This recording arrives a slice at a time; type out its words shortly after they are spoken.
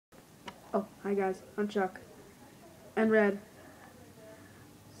Oh, hi guys, I'm Chuck and Red.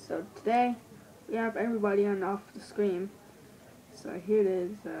 So today we have everybody on off the screen. So here it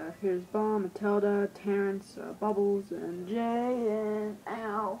is. Here's Bomb, Matilda, Terrence, Bubbles, and Jay, and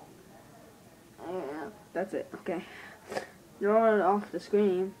Al. And that's it. Okay, you're all off the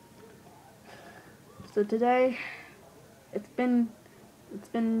screen. So today, it's been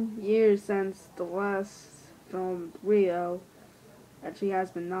years since the last film Rio actually has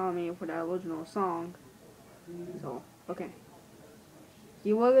been nominated for that original song. So okay.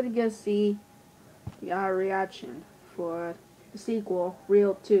 You were going to get to see our reaction for the sequel,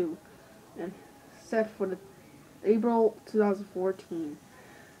 Real 2, and set for the April 2014.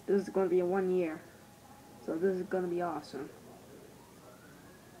 This is going to be in 1 year, so this is going to be awesome.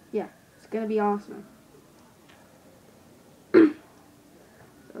 Yeah, it's going to be awesome. So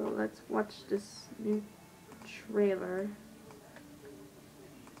let's watch this new trailer.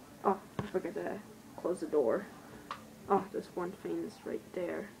 Oh, I forgot to close the door. Oh, this one thing is right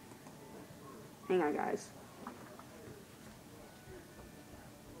there. Hang on, guys.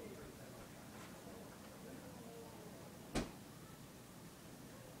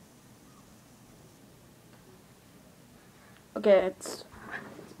 Okay, it's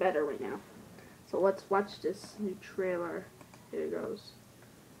better right now. So let's watch this new trailer. Here it goes.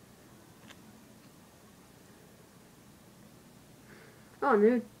 Oh,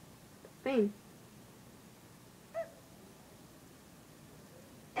 new thing.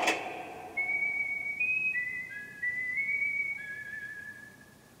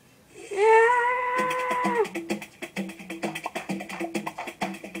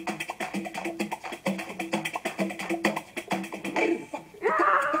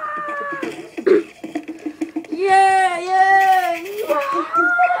 Yeah, yeah! Yeah! Yeah!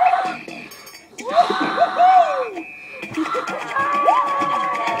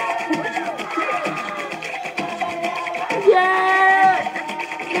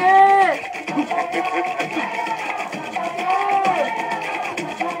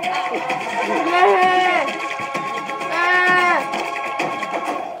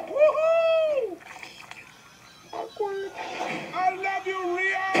 I love you,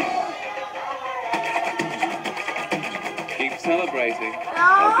 Rio! Keep celebrating.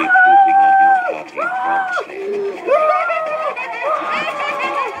 I'll be pooping on your party promptly.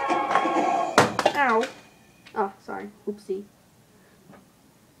 Ow. Oh, sorry. Oopsie.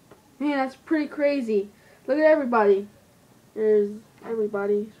 Man, that's pretty crazy. Look at everybody. There's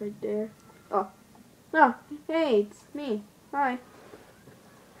everybody. It's right there. Oh. Oh, hey, it's me. Hi.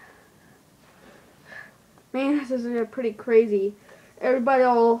 Man, this is pretty crazy. Everybody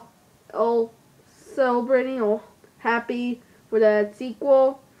all celebrating, all happy for that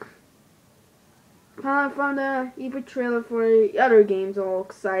sequel. From the EP trailer for the other games, all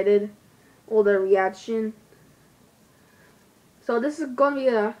excited. All the reaction. So this is going to be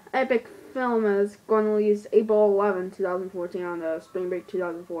an epic film that's going to release April 11, 2014 on the Spring Break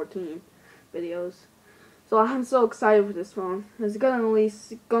 2014 videos. So I'm so excited for this film. It's going to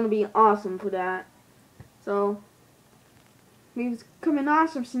release, it's going to be awesome for that. So, it's coming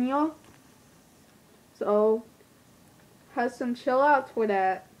awesome, senor. So, have some chill out for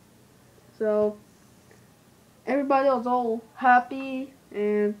that. So, everybody was all happy,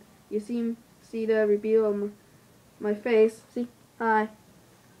 and you see the reveal of my face. See? Hi.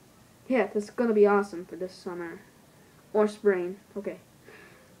 Yeah, this is gonna be awesome for this summer. Or spring. Okay.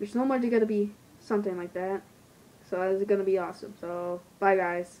 There's no more gonna be something like that. So, it's gonna be awesome. So, bye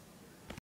guys.